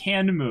fastest he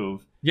can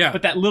move. Yeah.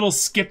 But that little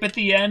skip at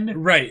the end,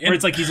 right, where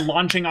it's like he's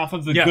launching off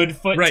of the good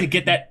foot to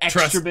get that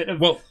extra bit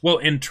of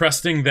and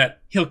trusting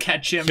that he'll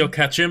catch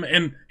him,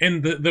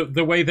 and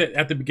the way that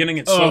at the beginning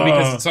it's slow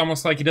because it's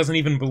almost like he doesn't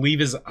even believe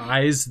his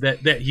eyes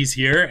that he's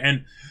here,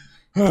 and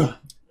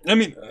I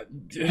mean,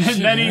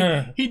 and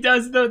then he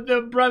does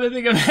the brother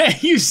thing of, hey,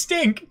 you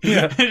stink,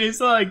 and it's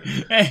like,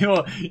 hey,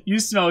 well, you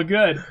smell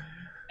good,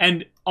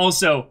 and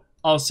also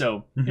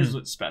here's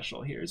what's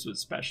special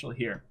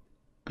here.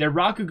 Their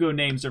Rakugo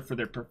names are for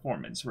their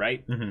performance,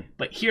 right?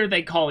 But here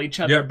they call each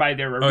other by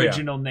their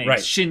original names,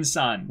 right.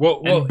 Shin-san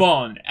and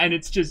Bon, and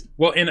it's just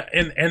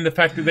and the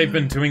fact that they've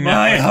been doing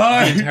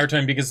that the entire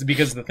time because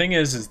the thing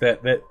is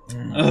that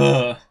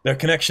their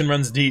connection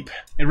runs deep.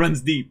 It runs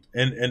deep,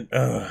 and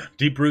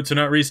deep roots are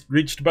not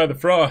reached by the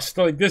frost.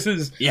 Like this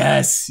is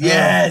yes,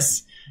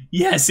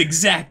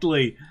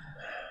 exactly.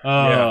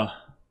 And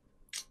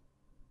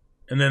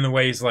then the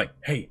way he's like,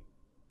 "Hey,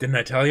 didn't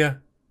I tell you?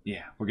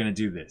 Yeah, we're gonna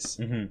do this."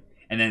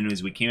 And then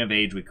as we came of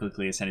age, we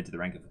quickly ascended to the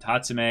rank of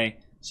Tatsume.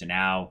 So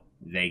now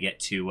they get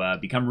to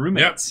become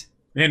roommates.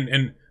 Yep.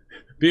 And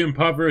be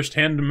impoverished,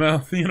 hand to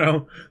mouth, you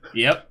know.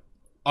 Yep.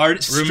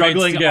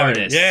 Struggling together.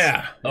 artists.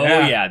 Yeah. Oh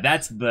yeah.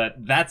 That's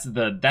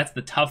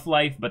the tough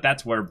life, but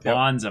that's where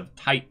bonds of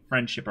tight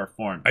friendship are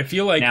formed. I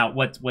feel like now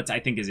what I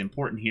think is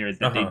important here is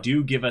that they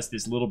do give us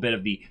this little bit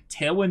of the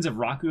tailwinds of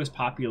Rakugo's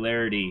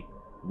popularity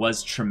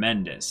was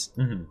tremendous,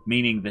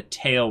 meaning the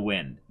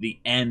tailwind, the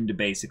end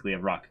basically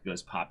of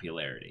Rakugo's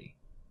popularity.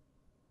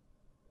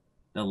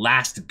 The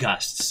last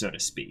gust, so to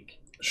speak.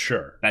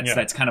 Sure.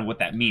 That's kind of what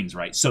that means,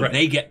 right? So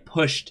they get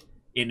pushed,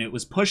 and it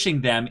was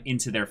pushing them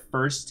into their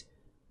first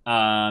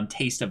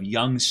taste of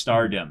young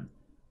stardom.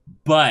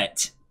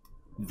 But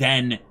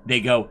then they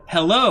go,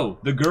 hello,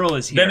 the girl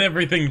is here. Then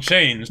everything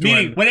changed.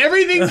 Meaning, when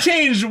everything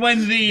changed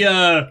when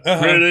the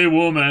pretty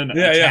woman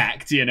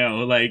attacked, you know,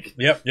 like...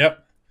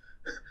 Yep.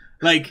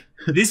 Like,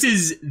 this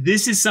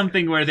is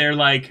something where they're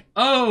like,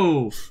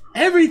 oh,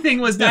 everything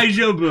was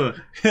daijoubu.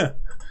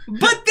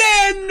 But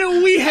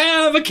then we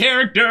have a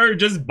character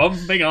just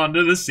bumping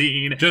onto the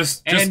scene.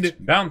 Just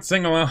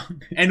bouncing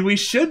along. And we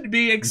should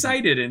be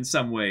excited in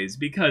some ways,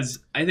 because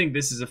I think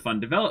this is a fun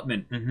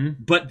development.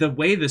 But the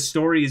way the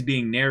story is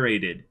being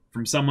narrated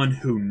from someone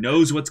who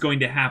knows what's going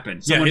to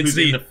happen, someone who's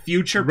in the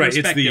future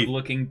perspective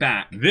looking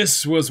back.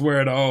 This was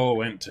where it all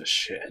went to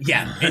shit.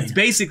 Yeah, it's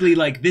basically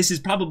like this is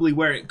probably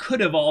where it could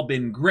have all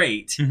been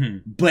great,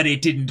 but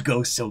it didn't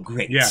go so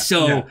great. Yeah,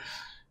 so...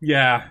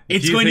 Yeah,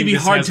 it's going to be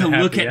hard to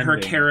look at her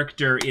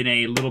character in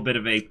a little bit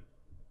of a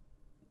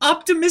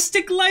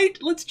optimistic light,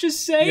 let's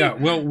just say. Yeah,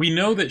 well, we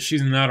know that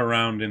she's not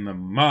around in the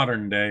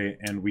modern day,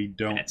 and we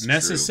don't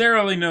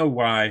necessarily know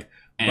why.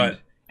 And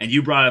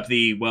you brought up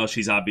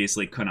she's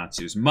obviously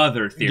Konatsu's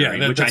mother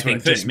theory, which I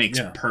think just makes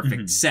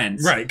perfect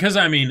sense. Right, because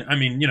I mean,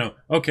 you know,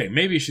 okay,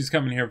 maybe she's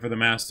coming here for the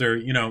master.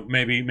 You know,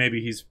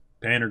 maybe he's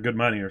paying her good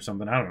money or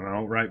something. I don't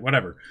know, right?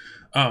 Whatever.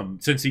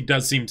 Since he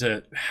does seem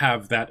to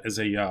have that as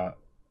a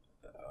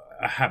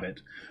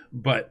habit,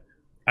 but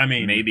I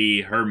mean,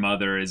 maybe her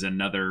mother is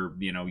another,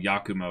 you know,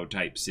 Yakumo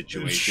type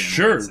situation.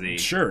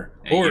 Sure.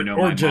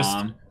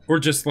 Or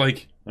just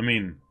like, I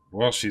mean,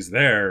 while she's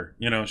there,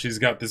 you know, she's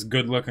got this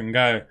good-looking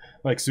guy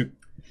like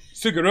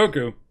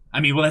Sukeroku.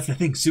 I mean, well, that's the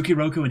thing.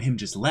 Sukeroku and him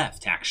just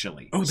left,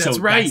 actually. Oh, that's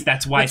right.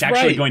 That's why it's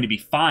actually going to be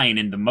fine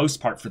in the most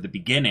part for the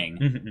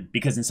beginning,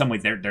 because in some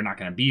ways they're not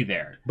going to be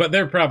there. But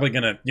they're probably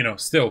going to, you know,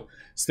 still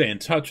stay in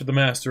touch with the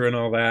master and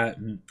all that.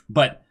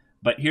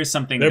 But here's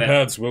something their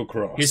paths will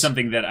cross. Here's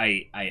something that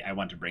I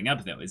want to bring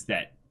up, though, is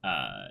that,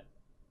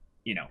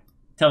 you know,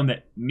 tell them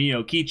that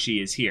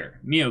Miyokichi is here.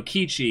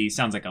 Miyokichi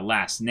sounds like a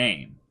last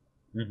name.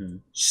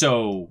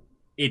 So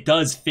it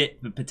does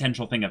fit the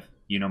potential thing of,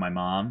 you know, my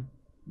mom,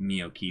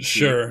 Miyokichi.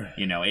 Sure.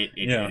 You know,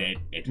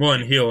 well,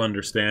 and he'll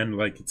understand.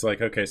 Like, it's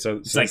like, okay, so...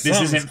 It's like, this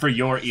isn't for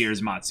your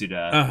ears,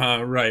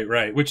 Matsuda.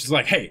 Right. Which is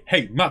like, hey,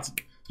 Matsuda.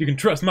 You can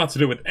trust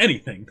Matsuda with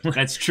anything.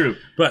 That's true.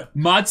 But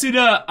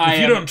Matsuda, if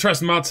you don't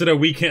trust Matsuda,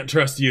 we can't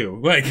trust you.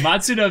 Like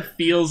Matsuda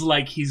feels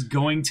like he's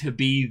going to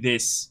be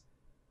this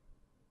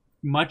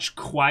much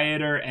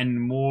quieter and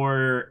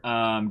more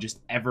just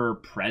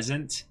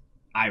ever-present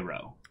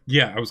Iroh.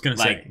 Yeah, I was going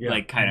to say.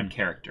 Like kind of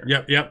character.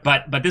 Yep.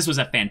 But this was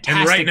a fantastic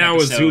And right now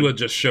episode. Azula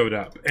just showed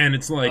up. And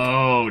it's like...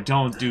 Oh,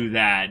 don't do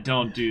that.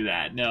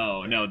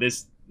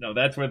 No,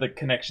 that's where the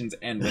connections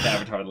end with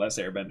Avatar: The Last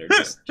Airbender.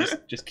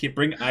 Just keep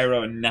bring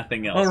Iroh and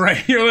nothing else. All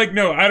right, you're like,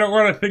 no, I don't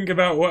want to think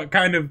about what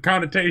kind of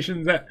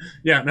connotations that.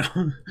 Yeah,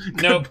 no.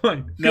 Good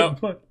point.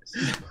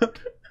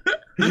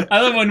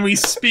 I love when we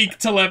speak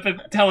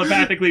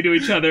telepathically to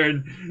each other,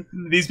 and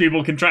these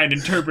people can try and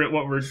interpret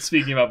what we're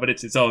speaking about, but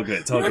it's all good.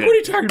 It's all good. What are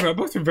you talking about?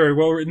 Both are very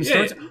well written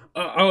stories.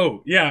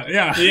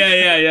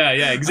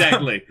 Yeah,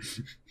 exactly.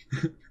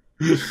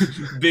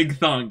 Big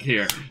thunk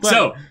here.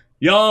 So,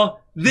 y'all.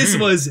 This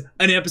was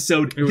an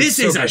episode. This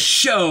is a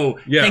show.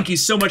 Yeah. Thank you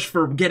so much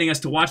for getting us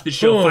to watch the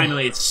show.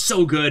 Finally, it's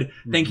so good.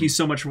 Thank you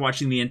so much for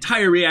watching the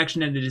entire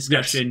reaction and the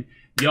discussion.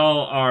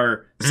 Y'all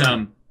are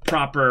some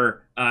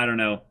proper, I don't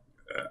know,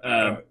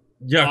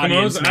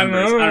 audience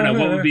members. I don't know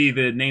what would be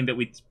the name that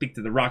we speak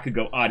to the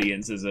Rakugo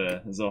audience as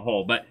a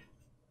whole, but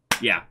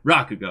yeah,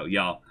 Rakugo,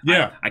 y'all.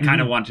 Yeah, I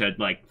kind of want to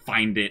like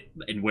find it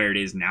and where it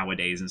is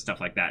nowadays and stuff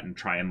like that, and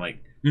try and like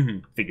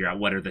figure out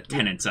what are the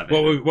tenets of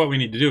it. What we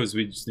need to do is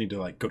we just need to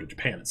like go to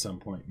Japan at some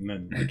point and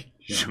then like,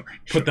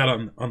 put that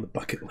on the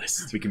bucket list.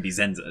 So we can be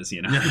Zenzas,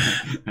 you know.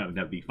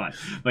 That'd be fun.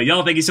 But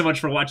y'all, thank you so much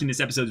for watching this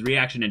episode's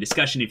reaction and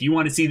discussion. If you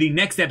want to see the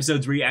next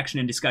episode's reaction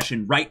and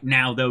discussion right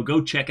now, though,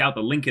 go check out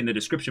the link in the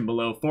description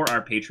below for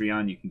our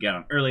Patreon. You can get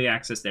on early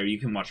access there. You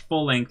can watch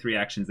full-length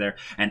reactions there.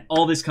 And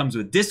all this comes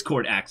with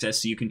Discord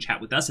access, so you can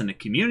chat with us in the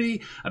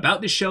community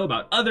about this show,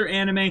 about other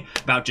anime,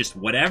 about just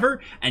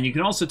whatever. And you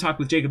can also talk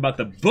with Jake about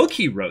the book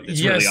he wrote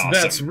that's really awesome.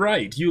 Yes, that's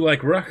right. You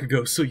like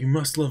Rakugo, so you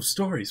must love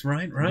stories,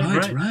 right?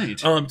 Right.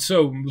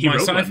 So my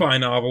sci-fi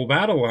novel,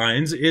 Battle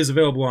Lines, is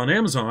available on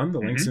Amazon. The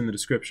link's in the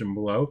description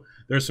below.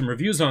 There's some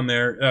reviews on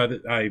there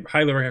that I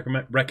highly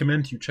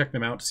recommend you check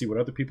them out to see what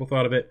other people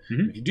thought of it.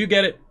 If you do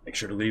get it, make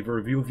sure to leave a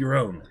review of your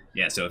own.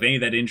 Yeah, so if any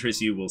of that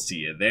interests you, we'll see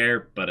you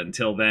there. But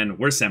until then,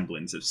 we're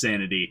Semblance of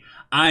Sanity.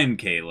 I'm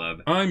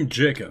Caleb. I'm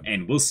Jacob.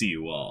 And we'll see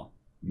you all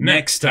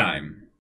next time.